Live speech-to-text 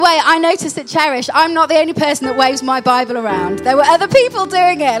I noticed at Cherish, I'm not the only person that waves my Bible around. There were other people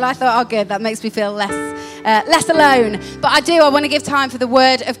doing it, and I thought, oh, good, that makes me feel less alone. But I want to give time for the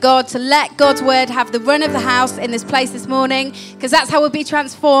Word of God, to let God's Word have the run of the house in this place this morning, because that's how we'll be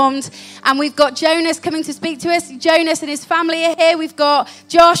transformed. And we've got Jonas coming to speak to us. Jonas and his family are here. We've got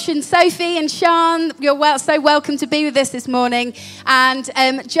Josh and Sophie and Sean. You're so welcome to be with us this morning. And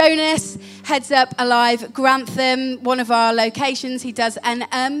Jonas heads up Alive Grantham, one of our locations. He does an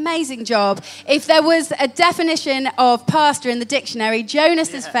amazing job. If there was a definition of pastor in the dictionary,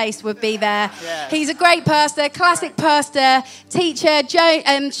 Jonas's face would be there. Yeah. He's a great pastor, classic pastor, teacher.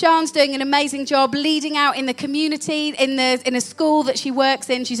 Sean's doing an amazing job leading out in the community, in a school that she works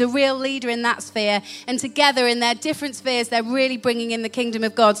in. She's a real leader in that sphere. And together in their different spheres, they're really bringing in the kingdom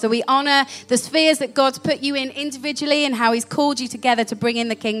of God. So we honour the spheres that God's put you in individually and how he's called you together to bring in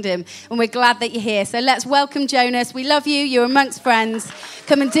the kingdom. And we're glad that you're here. So let's welcome Jonas. We love you. You're amongst friends.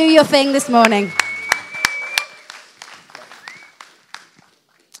 Come and do your thing this morning.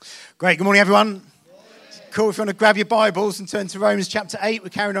 Great. Good morning, everyone. Cool. If you want to grab your Bibles and turn to Romans chapter 8, we're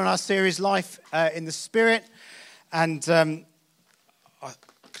carrying on our series, Life in the Spirit. And I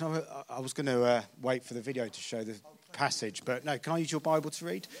was going to wait for the video to show the passage, but no, can I use your Bible to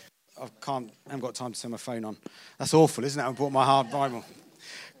read? I haven't got time to turn my phone on. That's awful, isn't it? I brought my hard Bible.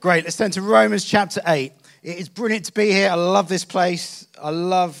 Great. Let's turn to Romans chapter 8. It is brilliant to be here. I love this place. I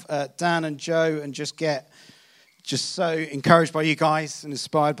love Dan and Joe, and just so encouraged by you guys and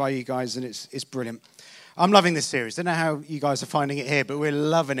inspired by you guys, and it's brilliant. I'm loving this series. I don't know how you guys are finding it here, but we're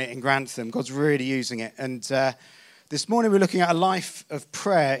loving it in Grantham. God's really using it. And this morning we're looking at a life of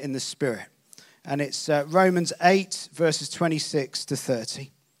prayer in the Spirit. And it's Romans 8, verses 26 to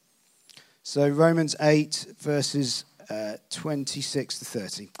 30. So Romans 8, verses 26 to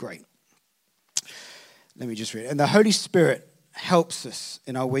 30. Great. Let me just read it. And the Holy Spirit helps us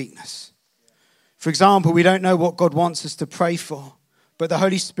in our weakness. For example, we don't know what God wants us to pray for, but the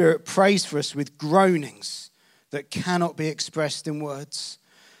Holy Spirit prays for us with groanings that cannot be expressed in words.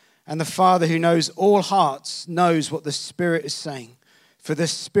 And the Father who knows all hearts knows what the Spirit is saying, for the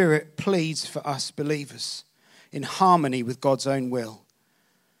Spirit pleads for us believers in harmony with God's own will.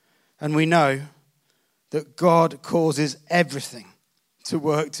 And we know that God causes everything to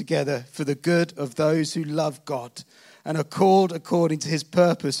work together for the good of those who love God and are called according to his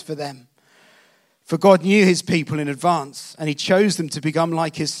purpose for them. For God knew his people in advance, and he chose them to become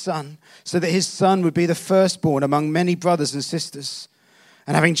like his Son, so that his Son would be the firstborn among many brothers and sisters.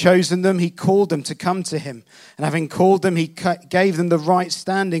 And having chosen them, he called them to come to him. And having called them, he gave them the right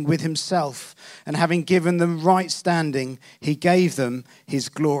standing with himself. And having given them right standing, he gave them his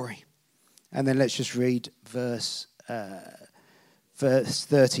glory. And then let's just read verse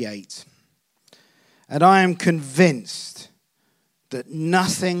 38. And I am convinced that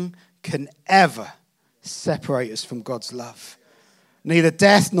nothing can ever separate us from God's love. Neither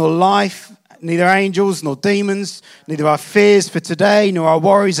death nor life, neither angels nor demons, neither our fears for today nor our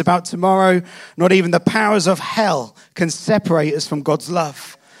worries about tomorrow, not even the powers of hell can separate us from God's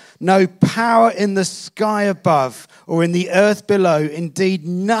love. No power in the sky above or in the earth below, indeed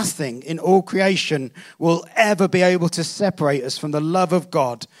nothing in all creation will ever be able to separate us from the love of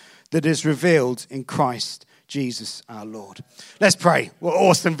God that is revealed in Christ Jesus our Lord. Let's pray. What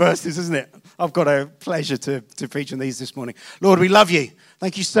awesome verses, isn't it? I've got a pleasure to preach on these this morning. Lord, we love you.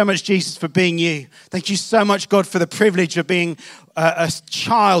 Thank you so much, Jesus, for being you. Thank you so much, God, for the privilege of being a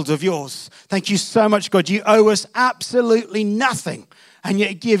child of yours. Thank you so much, God. You owe us absolutely nothing, and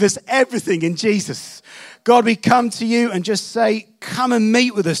yet give us everything in Jesus. God, we come to you and just say, come and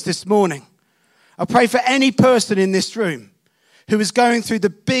meet with us this morning. I pray for any person in this room who is going through the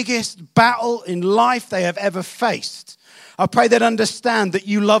biggest battle in life they have ever faced. I pray they'd understand that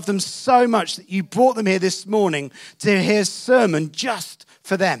you love them so much that you brought them here this morning to hear a sermon just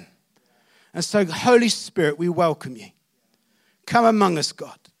for them. And so, Holy Spirit, we welcome you. Come among us,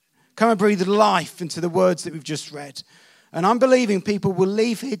 God. Come and breathe life into the words that we've just read. And I'm believing people will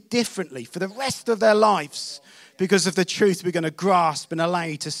leave here differently for the rest of their lives because of the truth we're going to grasp and allow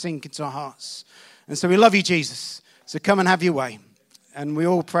you to sink into our hearts. And so we love you, Jesus. So come and have your way. And we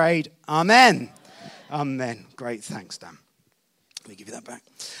all prayed, Amen. Amen. Great. Thanks, Dan. Let me give you that back.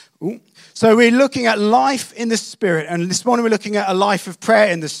 Ooh. So we're looking at life in the Spirit. And this morning we're looking at a life of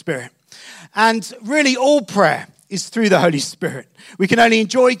prayer in the Spirit. And really all prayer is through the Holy Spirit. We can only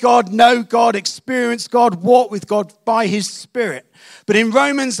enjoy God, know God, experience God, walk with God by his Spirit. But in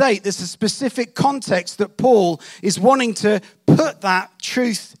Romans 8, there's a specific context that Paul is wanting to put that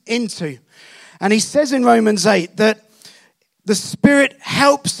truth into. And he says in Romans 8 that the Spirit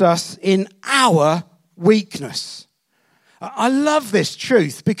helps us in our weakness. I love this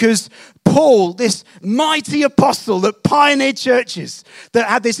truth because Paul, this mighty apostle that pioneered churches, that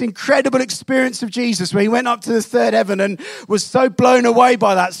had this incredible experience of Jesus where he went up to the third heaven and was so blown away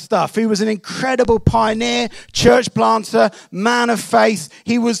by that stuff. He was an incredible pioneer, church planter, man of faith.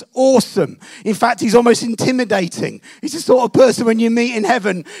 He was awesome. In fact, he's almost intimidating. He's the sort of person when you meet in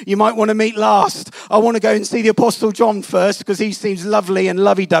heaven, you might want to meet last. I want to go and see the Apostle John first because he seems lovely and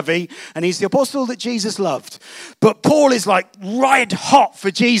lovey-dovey, and he's the apostle that Jesus loved. But Paul is like red hot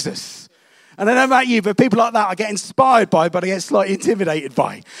for Jesus. And I don't know about you, but people like that I get inspired by, but I get slightly intimidated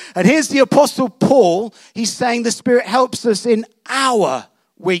by. And here's the Apostle Paul. He's saying the Spirit helps us in our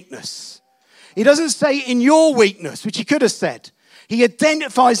weakness. He doesn't say in your weakness, which he could have said. He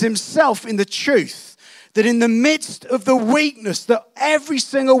identifies himself in the truth that in the midst of the weakness that every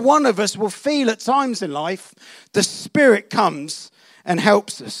single one of us will feel at times in life, the Spirit comes and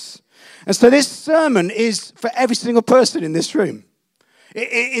helps us. And so this sermon is for every single person in this room.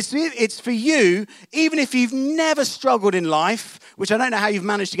 It's for you, even if you've never struggled in life, which I don't know how you've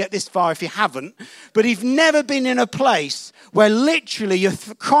managed to get this far if you haven't, but you've never been in a place where literally you're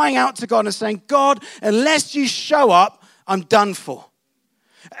crying out to God and saying, God, unless you show up, I'm done for.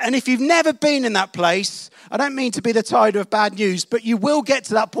 And if you've never been in that place, I don't mean to be the tider of bad news, but you will get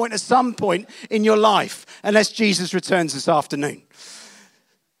to that point at some point in your life, unless Jesus returns this afternoon.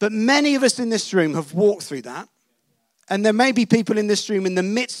 But many of us in this room have walked through that. And there may be people in this room in the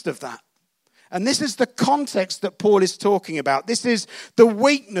midst of that. And this is the context that Paul is talking about. This is the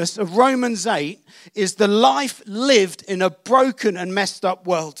weakness of Romans 8, is the life lived in a broken and messed up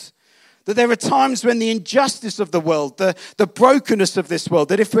world. That there are times when the injustice of the world, the brokenness of this world,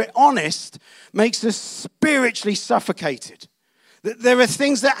 that if we're honest, makes us spiritually suffocated. That there are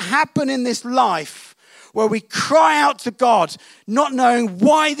things that happen in this life where we cry out to God, not knowing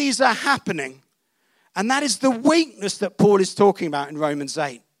why these are happening. And that is the weakness that Paul is talking about in Romans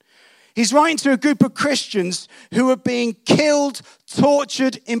 8. He's writing to a group of Christians who are being killed,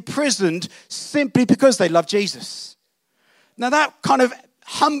 tortured, imprisoned simply because they love Jesus. Now that kind of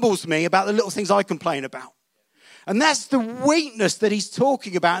humbles me about the little things I complain about. And that's the weakness that he's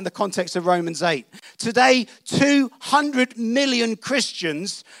talking about in the context of Romans 8. Today, 200 million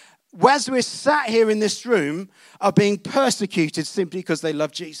Christians, as we're sat here in this room, are being persecuted simply because they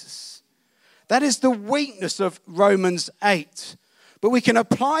love Jesus. That is the weakness of Romans 8. But we can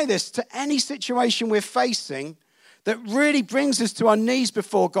apply this to any situation we're facing that really brings us to our knees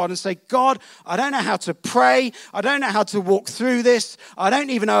before God and say, God, I don't know how to pray. I don't know how to walk through this. I don't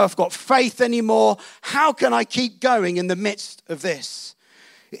even know if I've got faith anymore. How can I keep going in the midst of this?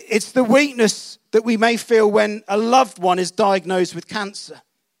 It's the weakness that we may feel when a loved one is diagnosed with cancer.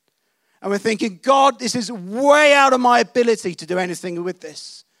 And we're thinking, God, this is way out of my ability to do anything with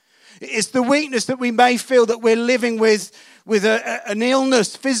this. It's the weakness that we may feel that we're living with an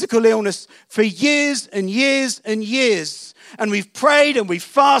illness, physical illness, for years and years and years. And we've prayed and we've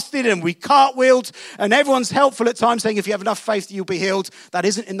fasted and we cartwheeled, and everyone's helpful at times saying if you have enough faith you'll be healed. That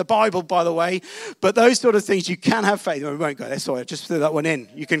isn't in the Bible, by the way. But those sort of things, you can have faith. We won't go there. Sorry, I just threw that one in.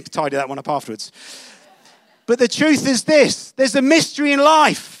 You can tidy that one up afterwards. But the truth is this. There's a mystery in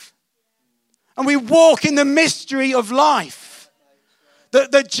life. And we walk in the mystery of life.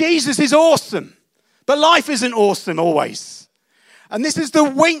 That Jesus is awesome, but life isn't awesome always. And this is the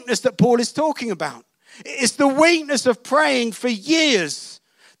weakness that Paul is talking about. It's the weakness of praying for years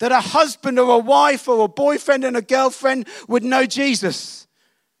that a husband or a wife or a boyfriend and a girlfriend would know Jesus.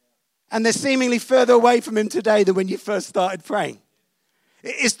 And they're seemingly further away from him today than when you first started praying.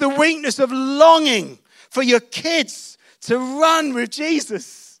 It's the weakness of longing for your kids to run with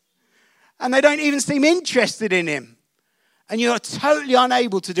Jesus. And they don't even seem interested in him. And you're totally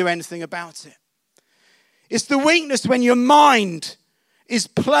unable to do anything about it. It's the weakness when your mind is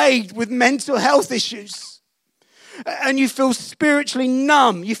plagued with mental health issues. And you feel spiritually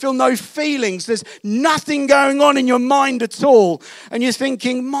numb. You feel no feelings. There's nothing going on in your mind at all. And you're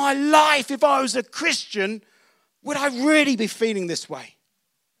thinking, my life, if I was a Christian, would I really be feeling this way?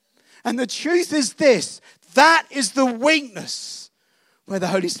 And the truth is this. That is the weakness where the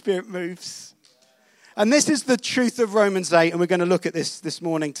Holy Spirit moves. And this is the truth of Romans 8, and we're going to look at this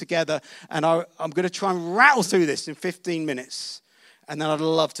morning together. And I'm going to try and rattle through this in 15 minutes. And then I'd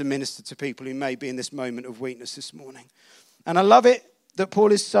love to minister to people who may be in this moment of weakness this morning. And I love it that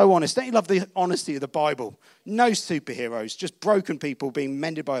Paul is so honest. Don't you love the honesty of the Bible? No superheroes, just broken people being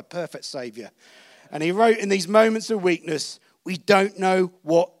mended by a perfect Savior. And he wrote, in these moments of weakness, we don't know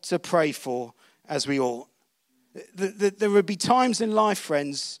what to pray for as we ought. There would be times in life,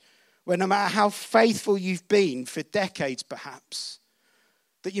 friends, where no matter how faithful you've been for decades perhaps,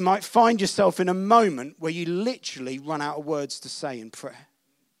 that you might find yourself in a moment where you literally run out of words to say in prayer.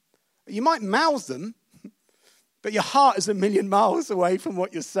 You might mouth them, but your heart is a million miles away from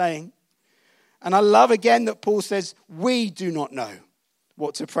what you're saying. And I love again that Paul says, we do not know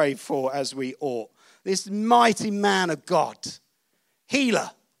what to pray for as we ought. This mighty man of God,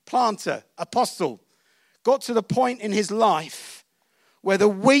 healer, planter, apostle, got to the point in his life where the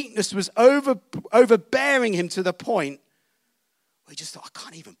weakness was overbearing him to the point where he just thought, I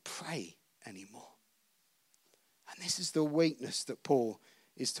can't even pray anymore. And this is the weakness that Paul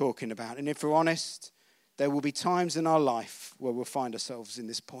is talking about. And if we're honest, there will be times in our life where we'll find ourselves in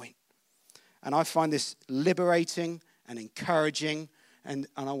this point. And I find this liberating and encouraging, and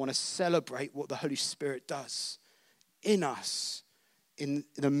I want to celebrate what the Holy Spirit does in us in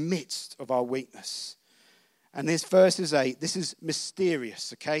the midst of our weakness. And this verse is 8. This is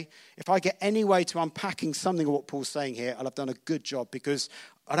mysterious, okay? If I get any way to unpacking something of what Paul's saying here, I'll have done a good job, because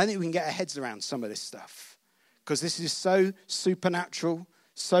I don't think we can get our heads around some of this stuff. Because this is so supernatural,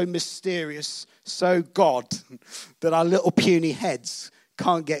 so mysterious, so God, that our little puny heads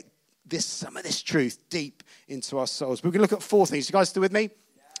can't get some of this truth deep into our souls. We're going to look at 4 things. You guys still with me?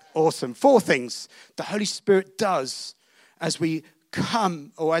 Yeah. Awesome. 4 things the Holy Spirit does as we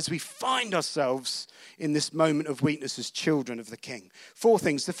come, or as we find ourselves in this moment of weakness as children of the King. 4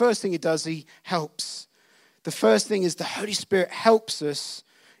 things. The first thing he does, he helps. The first thing is the Holy Spirit helps us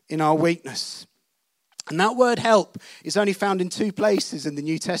in our weakness. And that word help is only found in 2 places in the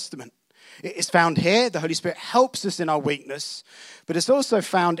New Testament. It is found here. The Holy Spirit helps us in our weakness. But it's also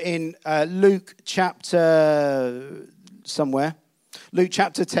found in Luke chapter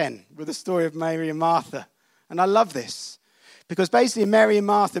 10, with the story of Mary and Martha. And I love this. Because basically Mary and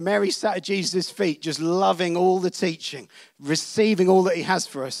Martha, Mary sat at Jesus' feet just loving all the teaching, receiving all that he has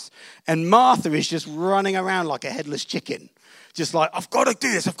for us. And Martha is just running around like a headless chicken. Just like, I've got to do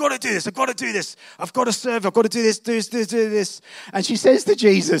this, I've got to do this, I've got to do this, I've got to serve, I've got to do this, do this. And she says to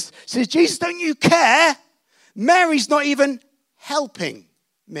Jesus, Jesus, don't you care? Mary's not even helping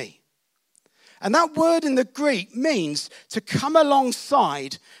me. And that word in the Greek means to come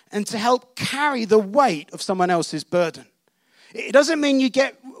alongside and to help carry the weight of someone else's burden. It doesn't mean you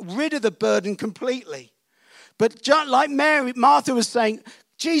get rid of the burden completely. But just like Martha was saying,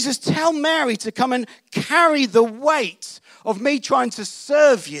 Jesus, tell Mary to come and carry the weight of me trying to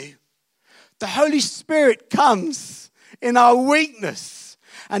serve you. The Holy Spirit comes in our weakness,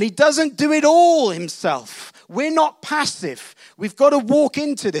 and he doesn't do it all himself. We're not passive. We've got to walk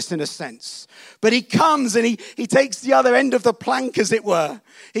into this in a sense. But he comes and he takes the other end of the plank, as it were.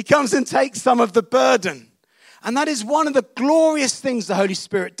 He comes and takes some of the burden. And that is one of the glorious things the Holy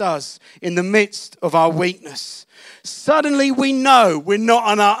Spirit does in the midst of our weakness. Suddenly we know we're not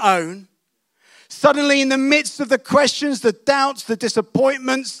on our own. Suddenly in the midst of the questions, the doubts, the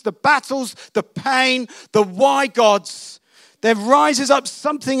disappointments, the battles, the pain, the why gods, there rises up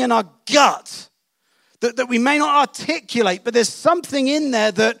something in our gut that we may not articulate, but there's something in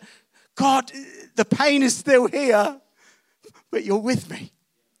there that, God, the pain is still here, but you're with me.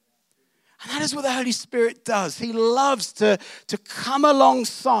 And that is what the Holy Spirit does. He loves to come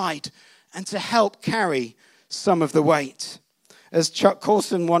alongside and to help carry some of the weight. As Chuck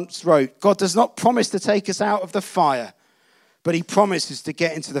Colson once wrote, God does not promise to take us out of the fire, but he promises to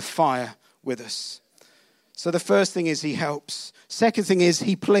get into the fire with us. So the first thing is he helps. Second thing is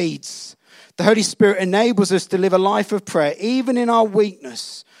he pleads. The Holy Spirit enables us to live a life of prayer, even in our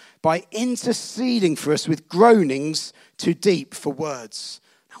weakness, by interceding for us with groanings too deep for words.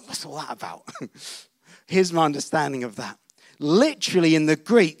 Now, what's all that about? Here's my understanding of that. Literally in the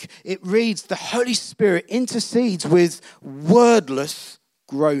Greek, it reads, the Holy Spirit intercedes with wordless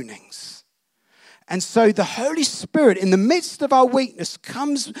groanings. And so the Holy Spirit, in the midst of our weakness,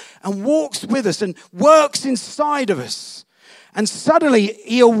 comes and walks with us and works inside of us. And suddenly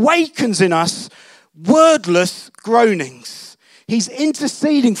he awakens in us wordless groanings. He's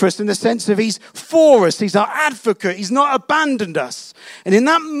interceding for us in the sense of he's for us. He's our advocate. He's not abandoned us. And in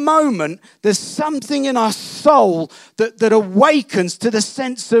that moment, there's something in our soul that awakens to the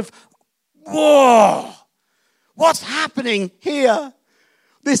sense of, whoa, what's happening here?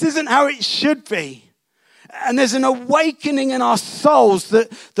 This isn't how it should be. And there's an awakening in our souls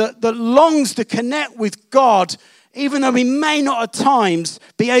that longs to connect with God, even though we may not at times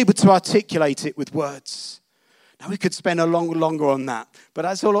be able to articulate it with words. Now, we could spend a longer on that, but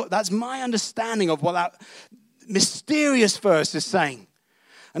that's my understanding of what that mysterious verse is saying.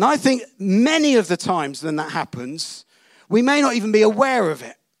 And I think many of the times when that happens, we may not even be aware of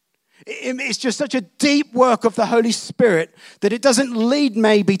it. It's just such a deep work of the Holy Spirit that it doesn't lead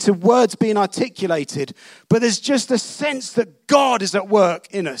maybe to words being articulated, but there's just a sense that God is at work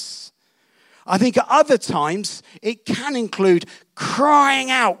in us. I think at other times it can include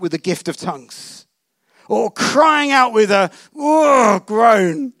crying out with the gift of tongues or crying out with a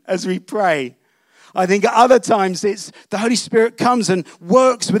groan as we pray. I think at other times it's the Holy Spirit comes and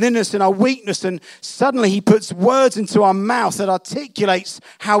works within us in our weakness, and suddenly he puts words into our mouth that articulates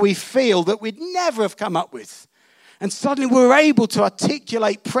how we feel that we'd never have come up with. And suddenly we're able to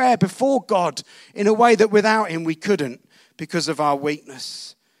articulate prayer before God in a way that without him we couldn't because of our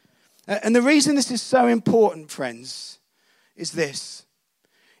weakness. And the reason this is so important, friends, is this.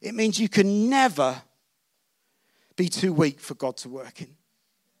 It means you can never be too weak for God to work in.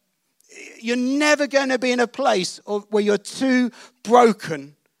 You're never going to be in a place where you're too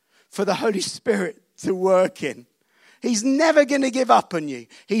broken for the Holy Spirit to work in. He's never going to give up on you.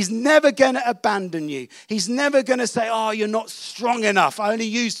 He's never going to abandon you. He's never going to say, oh, you're not strong enough. I only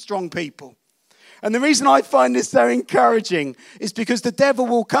use strong people. And the reason I find this so encouraging is because the devil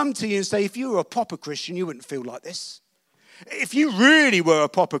will come to you and say, if you were a proper Christian, you wouldn't feel like this. If you really were a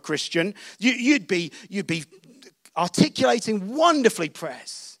proper Christian, you'd be articulating wonderfully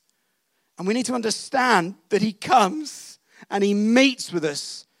prayers. And we need to understand that he comes and he meets with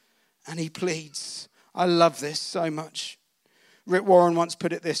us and he pleads. I love this so much. Rick Warren once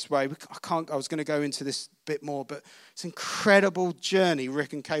put it this way. I was going to go into this a bit more, but it's an incredible journey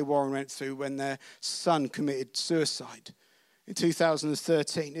Rick and Kay Warren went through when their son committed suicide in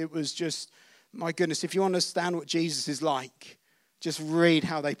 2013. It was just, my goodness, if you understand what Jesus is like, just read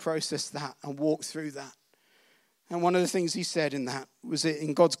how they processed that and walk through that. And one of the things he said in that was that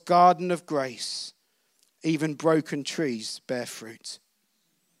in God's garden of grace, even broken trees bear fruit.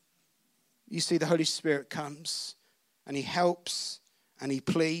 You see, the Holy Spirit comes and he helps and he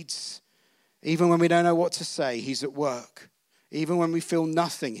pleads. Even when we don't know what to say, he's at work. Even when we feel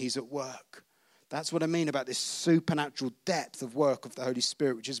nothing, he's at work. That's what I mean about this supernatural depth of work of the Holy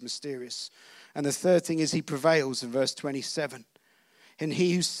Spirit, which is mysterious. And the third thing is he prevails in verse 27. And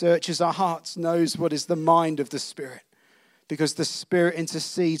he who searches our hearts knows what is the mind of the Spirit, because the Spirit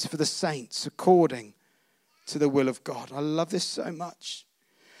intercedes for the saints according to the will of God. I love this so much.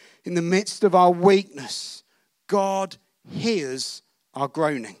 In the midst of our weakness, God hears our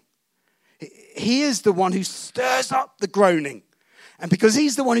groaning. He is the one who stirs up the groaning. And because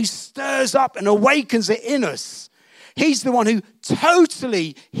he's the one who stirs up and awakens it in us, he's the one who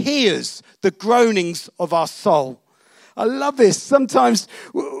totally hears the groanings of our soul. I love this. Sometimes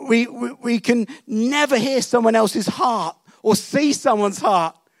we can never hear someone else's heart or see someone's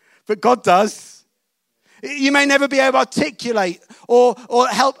heart, but God does. You may never be able to articulate or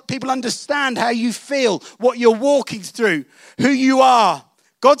help people understand how you feel, what you're walking through, who you are.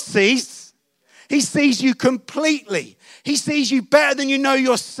 God sees. He sees you completely. He sees you better than you know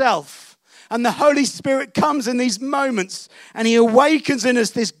yourself. And the Holy Spirit comes in these moments and he awakens in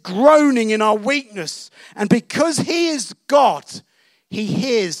us this groaning in our weakness. And because he is God, he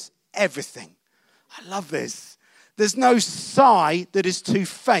hears everything. I love this. There's no sigh that is too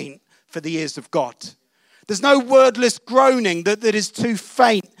faint for the ears of God. There's no wordless groaning that is too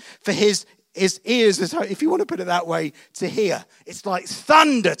faint for his ears, if you want to put it that way, to hear. It's like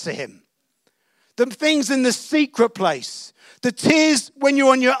thunder to him. The things in the secret place, the tears when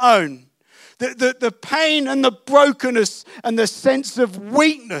you're on your own, the pain and the brokenness and the sense of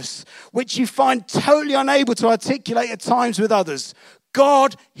weakness, which you find totally unable to articulate at times with others,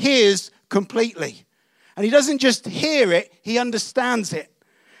 God hears completely. And he doesn't just hear it, he understands it.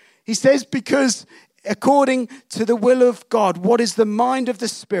 He says, because according to the will of God, what is the mind of the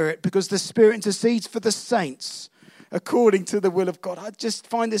Spirit? Because the Spirit intercedes for the saints according to the will of God. I just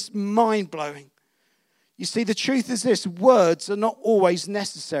find this mind-blowing. You see, the truth is this: words are not always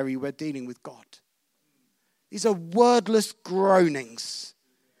necessary when dealing with God. These are wordless groanings.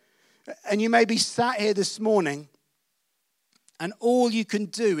 And you may be sat here this morning and all you can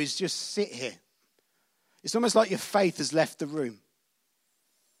do is just sit here. It's almost like your faith has left the room.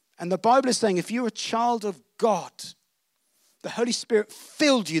 And the Bible is saying if you're a child of God, the Holy Spirit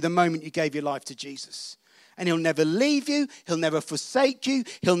filled you the moment you gave your life to Jesus. And he'll never leave you. He'll never forsake you.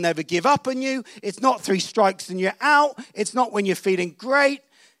 He'll never give up on you. It's not 3 strikes and you're out. It's not when you're feeling great.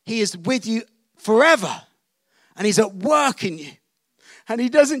 He is with you forever. And he's at work in you. And he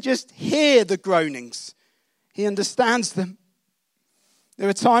doesn't just hear the groanings. He understands them. There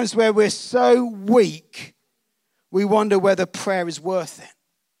are times where we're so weak, we wonder whether prayer is worth it.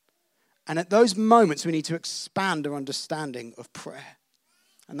 And at those moments, we need to expand our understanding of prayer.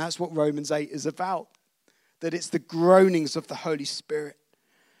 And that's what Romans 8 is about. That it's the groanings of the Holy Spirit.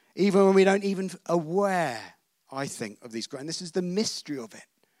 Even when we don't even aware, I think, of these groans. This is the mystery of it.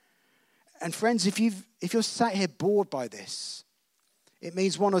 And friends, if you're sat here bored by this, it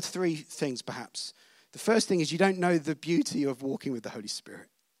means one or three things perhaps. The first thing is you don't know the beauty of walking with the Holy Spirit.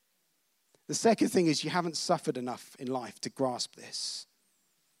 The second thing is you haven't suffered enough in life to grasp this.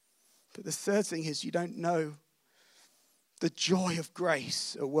 But the third thing is you don't know the joy of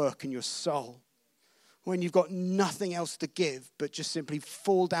grace at work in your soul when you've got nothing else to give but just simply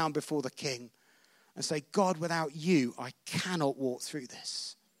fall down before the King and say, God, without you, I cannot walk through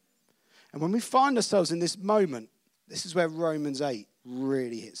this. And when we find ourselves in this moment, this is where Romans 8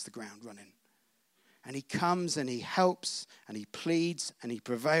 really hits the ground running. And he comes and he helps and he pleads and he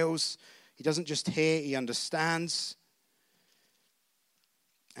prevails. He doesn't just hear, he understands.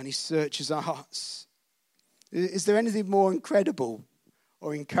 And he searches our hearts. Is there anything more incredible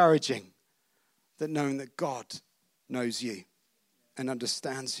or encouraging than knowing that God knows you and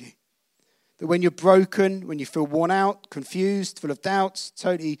understands you? That when you're broken, when you feel worn out, confused, full of doubts,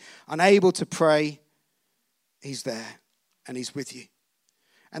 totally unable to pray, he's there and he's with you.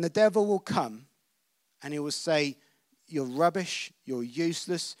 And the devil will come and he will say, you're rubbish, you're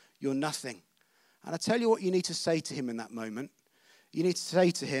useless, you're nothing. And I tell you what you need to say to him in that moment. You need to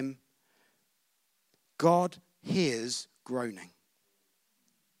say to him, God hears groaning.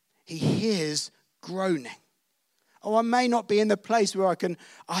 He hears groaning. Oh, I may not be in the place where I can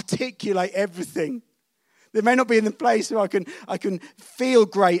articulate everything. They may not be in the place where I can feel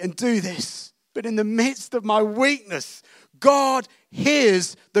great and do this. But in the midst of my weakness, God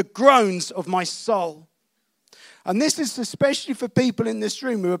hears the groans of my soul. And this is especially for people in this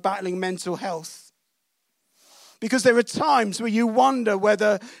room who are battling mental health. Because there are times where you wonder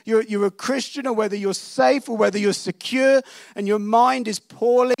whether you're a Christian or whether you're safe or whether you're secure and your mind is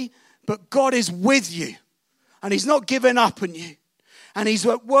poorly, but God is with you and he's not given up on you. And he's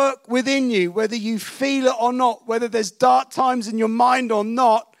at work within you, whether you feel it or not, whether there's dark times in your mind or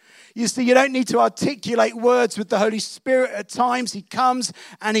not. You see, you don't need to articulate words with the Holy Spirit. At times he comes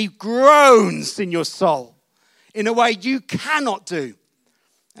and he groans in your soul in a way you cannot do.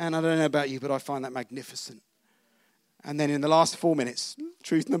 And I don't know about you, but I find that magnificent. And then in the last 4 minutes,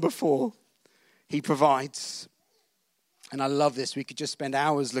 truth number 4, he provides. And I love this. We could just spend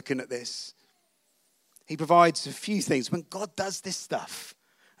hours looking at this. He provides a few things. When God does this stuff,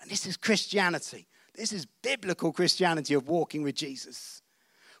 and this is Christianity. This is biblical Christianity of walking with Jesus.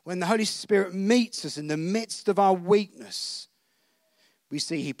 When the Holy Spirit meets us in the midst of our weakness, we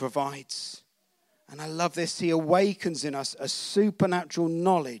see he provides. And I love this. He awakens in us a supernatural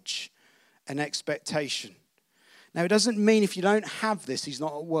knowledge and expectation. Now, it doesn't mean if you don't have this, he's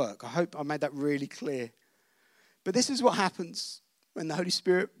not at work. I hope I made that really clear. But this is what happens when the Holy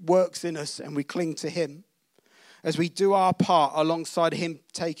Spirit works in us and we cling to him. As we do our part alongside him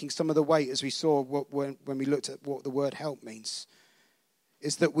taking some of the weight, as we saw when we looked at what the word help means,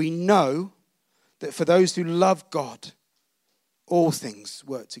 is that we know that for those who love God, all things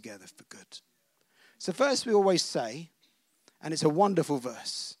work together for good. It's a verse we always say, and it's a wonderful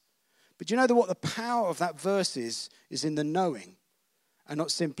verse. But you know what the power of that verse is in the knowing and not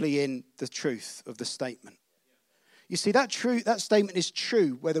simply in the truth of the statement. You see, that statement is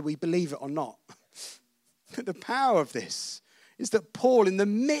true whether we believe it or not. But the power of this is that Paul, in the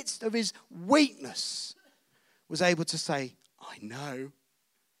midst of his weakness, was able to say, I know.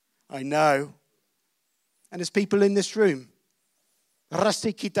 And there's people in this room,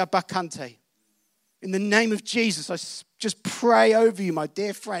 Rasikita Bakante, in the name of Jesus, I just pray over you, my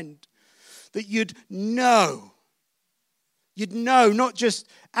dear friend, that you'd know, not just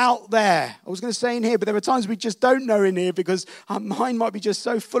out there. I was going to say in here, but there are times we just don't know in here because our mind might be just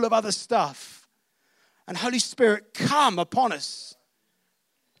so full of other stuff. And Holy Spirit, come upon us.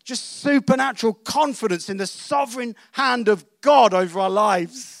 Just supernatural confidence in the sovereign hand of God over our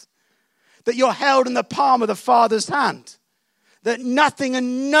lives. That you're held in the palm of the Father's hand. That nothing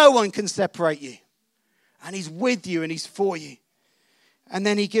and no one can separate you. And he's with you and he's for you. And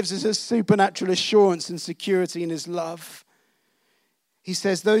then he gives us a supernatural assurance and security in his love. He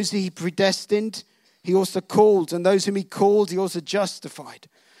says, those he predestined, he also called. And those whom he called, he also justified.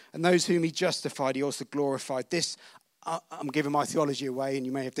 And those whom he justified, he also glorified. This, I'm giving my theology away, and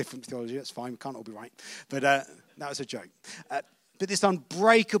you may have different theology. That's fine. We can't all be right. But that was a joke. But this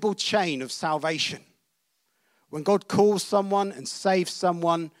unbreakable chain of salvation. When God calls someone and saves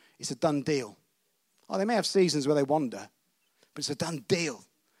someone, it's a done deal. Oh, they may have seasons where they wander. But it's a done deal.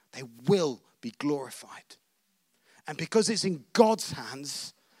 They will be glorified. And because it's in God's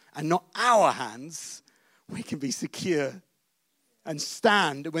hands and not our hands, we can be secure and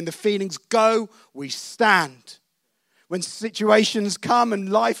stand. When the feelings go, we stand. When situations come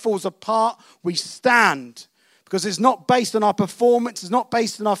and life falls apart, we stand. Because it's not based on our performance, it's not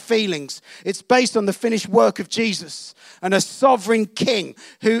based on our feelings. It's based on the finished work of Jesus and a sovereign king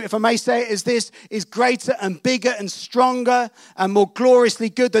who, if I may say it, is greater and bigger and stronger and more gloriously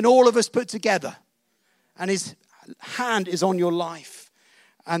good than all of us put together. And his hand is on your life.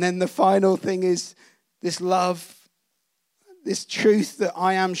 And then the final thing is this love, this truth that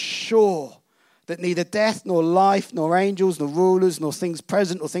I am sure that neither death, nor life, nor angels, nor rulers, nor things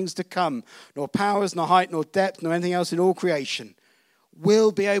present, nor things to come, nor powers, nor height, nor depth, nor anything else in all creation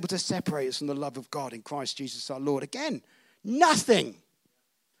will be able to separate us from the love of God in Christ Jesus our Lord. Again, nothing.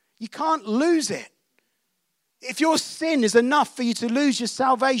 You can't lose it. If your sin is enough for you to lose your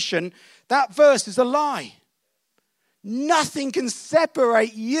salvation, that verse is a lie. Nothing can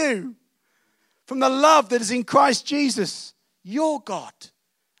separate you from the love that is in Christ Jesus, your God,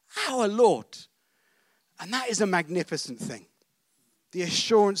 our Lord. And that is a magnificent thing. The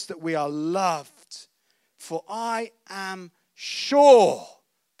assurance that we are loved. For I am sure,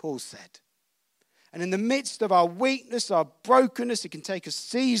 Paul said. And in the midst of our weakness, our brokenness, it can take a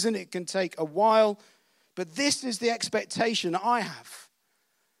season, it can take a while. But this is the expectation I have.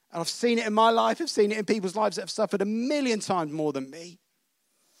 And I've seen it in my life. I've seen it in people's lives that have suffered 1,000,000 times more than me.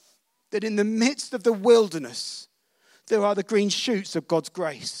 That in the midst of the wilderness, there are the green shoots of God's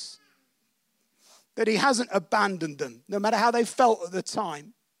grace. That he hasn't abandoned them, no matter how they felt at the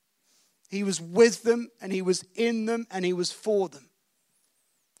time. He was with them, and he was in them, and he was for them.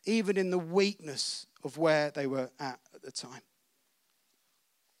 Even in the weakness of where they were at the time.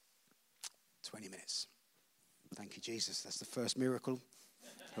 20 minutes. Thank you, Jesus. That's the first miracle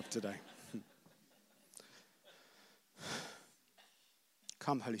of today.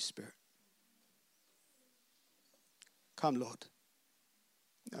 Come, Holy Spirit. Come, Lord.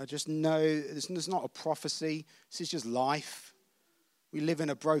 I just know this is not a prophecy. This is just life. We live in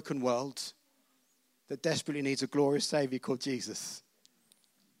a broken world that desperately needs a glorious Savior called Jesus.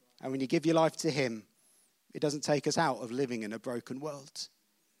 And when you give your life to him, it doesn't take us out of living in a broken world.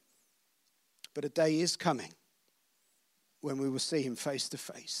 But a day is coming when we will see him face to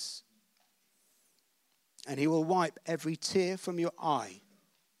face. And he will wipe every tear from your eye.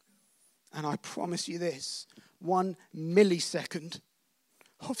 And I promise you this, 1 millisecond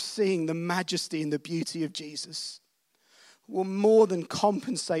of seeing the majesty and the beauty of Jesus will more than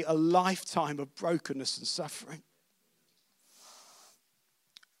compensate a lifetime of brokenness and suffering.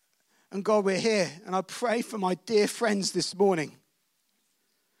 And God, we're here, and I pray for my dear friends this morning.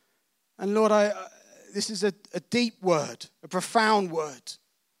 And Lord, this is a deep word, a profound word,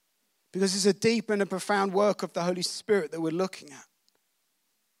 because it's a deep and a profound work of the Holy Spirit that we're looking at.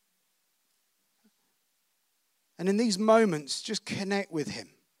 And in these moments, just connect with him.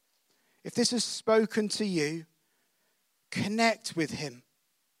 If this has spoken to you, connect with him.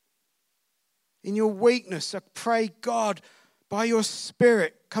 In your weakness, I pray, God, by your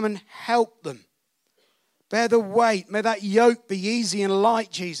Spirit, come and help them. Bear the weight. May that yoke be easy and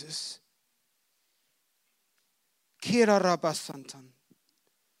light, Jesus. Kira Rabasantan.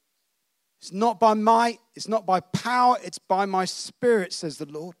 It's not by might, it's not by power, it's by my Spirit, says the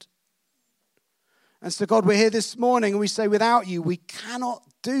Lord. And so, God, we're here this morning and we say, without you, we cannot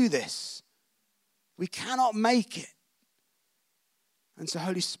do this. We cannot make it. And so,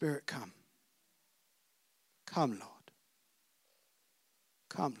 Holy Spirit, come. Come, Lord.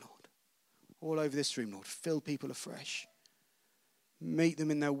 Come, Lord. All over this room, Lord. Fill people afresh. Meet them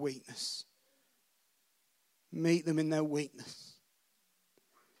in their weakness. Meet them in their weakness.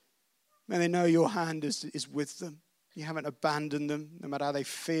 May they know your hand is with them. You haven't abandoned them, no matter how they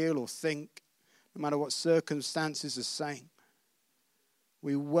feel or think. No matter what circumstances are saying.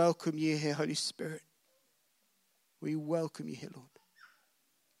 We welcome you here, Holy Spirit. We welcome you here, Lord.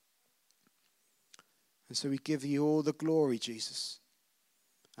 And so we give you all the glory, Jesus.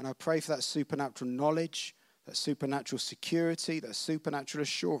 And I pray for that supernatural knowledge, that supernatural security, that supernatural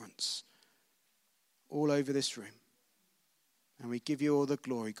assurance all over this room. And we give you all the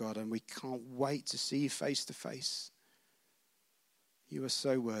glory, God, and we can't wait to see you face to face. You are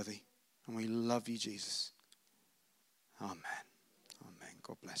so worthy. And we love you, Jesus. Amen. Amen.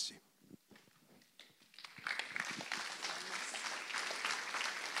 God bless you.